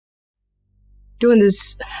During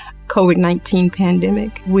this COVID-19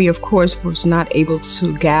 pandemic, we, of course, was not able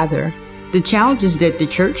to gather. The challenges that the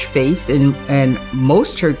church faced, and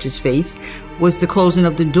most churches faced, was the closing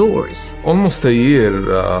of the doors. Almost a year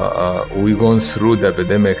we've gone through the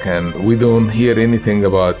epidemic, and we don't hear anything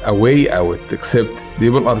about a way out, except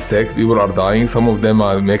people are sick, people are dying, some of them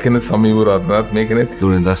are making it, some people are not making it.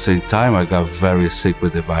 During that same time, I got very sick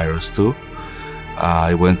with the virus too.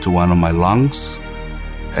 I went to one of my lungs,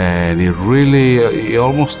 and it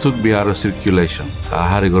almost took me out of circulation. I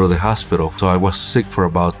had to go to the hospital, so I was sick for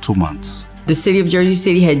about 2 months. The city of Jersey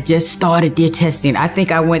City had just started their testing. I think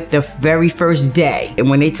I went the very first day. And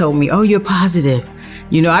when they told me, oh, you're positive,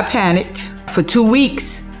 I panicked. For 2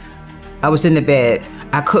 weeks, I was in the bed.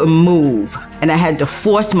 I couldn't move. And I had to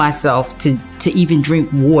force myself to even drink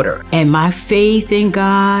water. And my faith in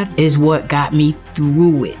God is what got me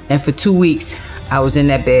through it. And for 2 weeks, I was in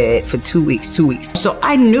that bed for 2 weeks. So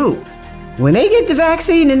I knew when they get the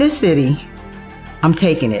vaccine in this city, I'm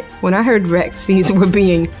taking it. When I heard vaccines were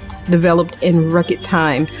being developed in record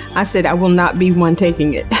time, I said, I will not be one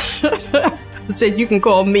taking it. I said, you can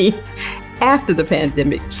call me after the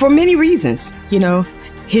pandemic for many reasons.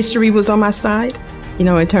 History was on my side,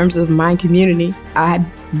 in terms of my community. I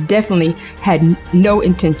definitely had no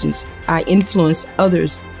intentions. I influenced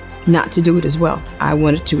others not to do it as well. I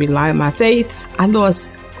wanted to rely on my faith. I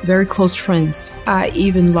lost very close friends. I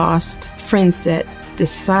even lost friends that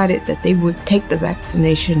decided that they would take the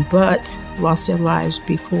vaccination but lost their lives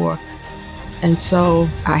before. And so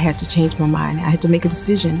I had to change my mind. I had to make a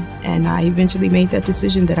decision, and I eventually made that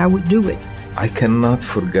decision that I would do it. I cannot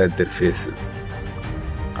forget their faces.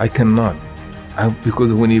 I cannot.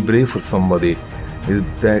 Because when you pray for somebody, he's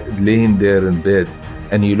laying there in bed,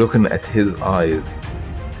 and you're looking at his eyes,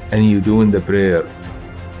 and you're doing the prayer,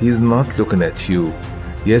 he's not looking at you.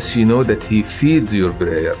 Yes, you know that he feels your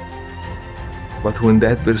prayer. But when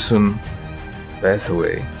that person passes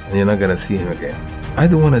away and you're not going to see him again, I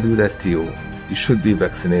don't want to do that to you. You should be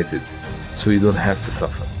vaccinated so you don't have to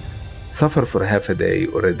suffer. Suffer for half a day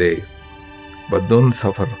or a day, but don't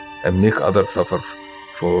suffer and make others suffer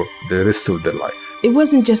for the rest of their life. It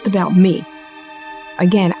wasn't just about me.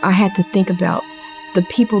 Again, I had to think about the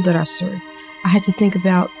people that I serve. I had to think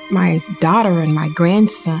about my daughter and my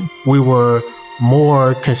grandson. We were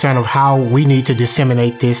more concerned of how we need to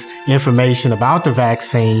disseminate this information about the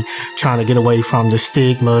vaccine, trying to get away from the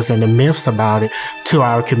stigmas and the myths about it to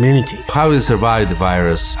our community. How we survive the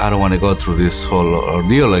virus, I don't want to go through this whole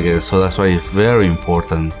ordeal again, so that's why it's very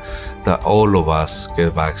important that all of us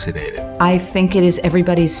get vaccinated. I think it is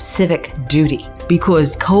everybody's civic duty.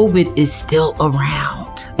 Because COVID is still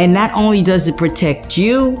around. And not only does it protect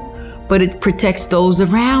you, but it protects those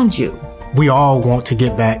around you. We all want to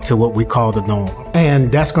get back to what we call the norm.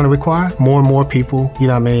 And that's going to require more and more people,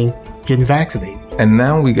 getting vaccinated. And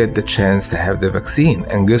now we get the chance to have the vaccine.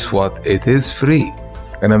 And guess what? It is free.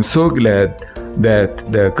 And I'm so glad that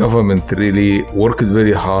the government really worked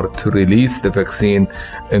very hard to release the vaccine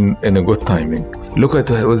in a good timing. Look at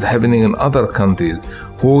what was happening in other countries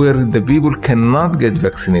where the people cannot get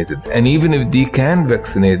vaccinated. And even if they can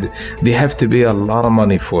vaccinate, they have to pay a lot of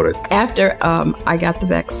money for it. After I got the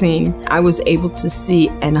vaccine, I was able to see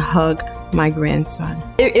and hug my grandson.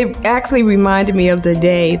 It actually reminded me of the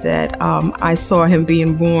day that I saw him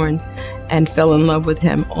being born and fell in love with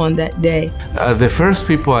him on that day. The first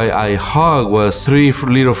people I hugged was 3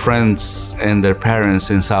 little friends and their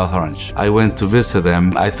parents in South Orange. I went to visit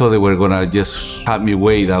them. I thought they were gonna just have me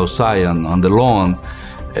wait outside on the lawn,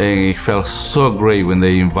 and it felt so great when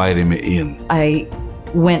they invited me in. I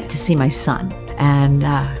went to see my son, and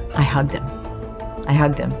I hugged him. I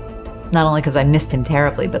hugged him. Not only because I missed him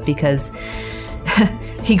terribly, but because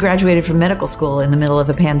he graduated from medical school in the middle of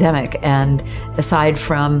a pandemic. And aside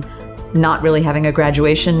from not really having a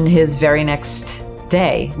graduation, his very next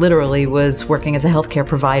day literally was working as a healthcare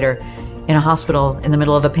provider in a hospital in the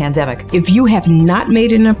middle of a pandemic. If you have not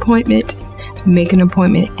made an appointment, make an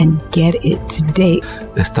appointment and get it today.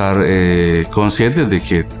 Estar conscientes de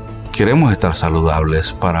que queremos estar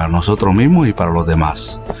saludables para nosotros mismos y para los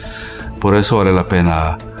demás. Por eso vale la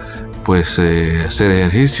pena hacer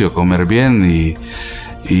ejercicio, comer bien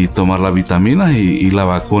y tomar las vitaminas y la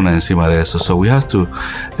vacuna encima de eso. So we have to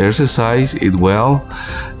exercise, eat well,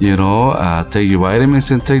 take your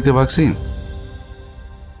vitamins and take the vaccine.